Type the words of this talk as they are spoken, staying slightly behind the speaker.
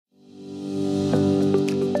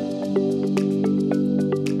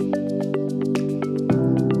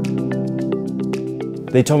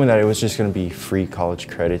They told me that it was just going to be free college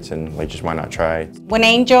credits and like just why not try. When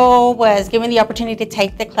Angel was given the opportunity to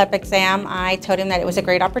take the CLEP exam, I told him that it was a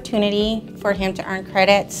great opportunity for him to earn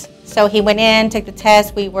credits. So he went in, took the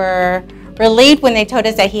test. We were relieved when they told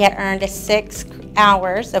us that he had earned 6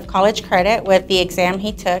 hours of college credit with the exam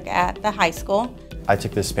he took at the high school. I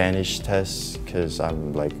took the Spanish test because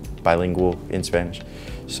I'm like bilingual in Spanish,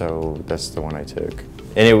 so that's the one I took.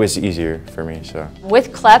 And it was easier for me, so.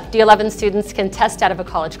 With CLEP, D11 students can test out of a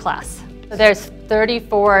college class. So there's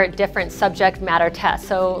 34 different subject matter tests.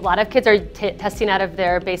 So a lot of kids are testing out of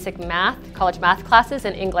their basic math, college math classes,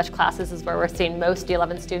 and English classes is where we're seeing most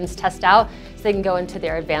D11 students test out so they can go into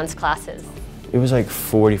their advanced classes. It was like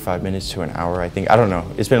 45 minutes to an hour, I think. I don't know.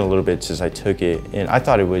 It's been a little bit since I took it, and I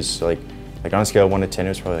thought it was like on a scale of 1 to 10, it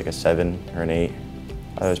was probably like a 7 or an 8. I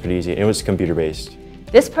thought it was pretty easy. It was computer-based.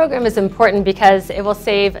 This program is important because it will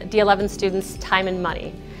save D11 students time and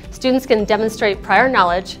money. Students can demonstrate prior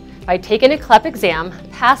knowledge by taking a CLEP exam,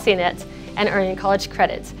 passing it, and earning college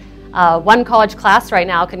credits. One college class right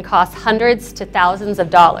now can cost hundreds to thousands of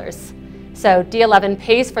dollars. So D11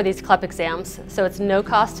 pays for these CLEP exams, so it's no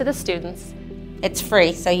cost to the students. It's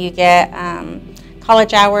free, so you get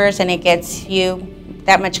college hours and it gets you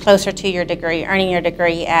that much closer to your degree, earning your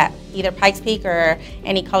degree at either Pikes Peak or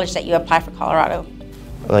any college that you apply for Colorado.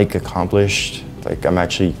 Like accomplished, like I'm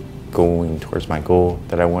actually going towards my goal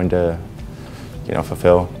that I wanted to,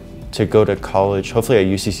 fulfill. To go to college, hopefully at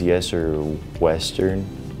UCCS or Western.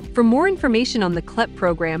 For more information on the CLEP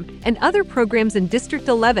program and other programs in District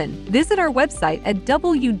 11, visit our website at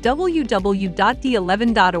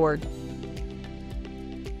www.d11.org.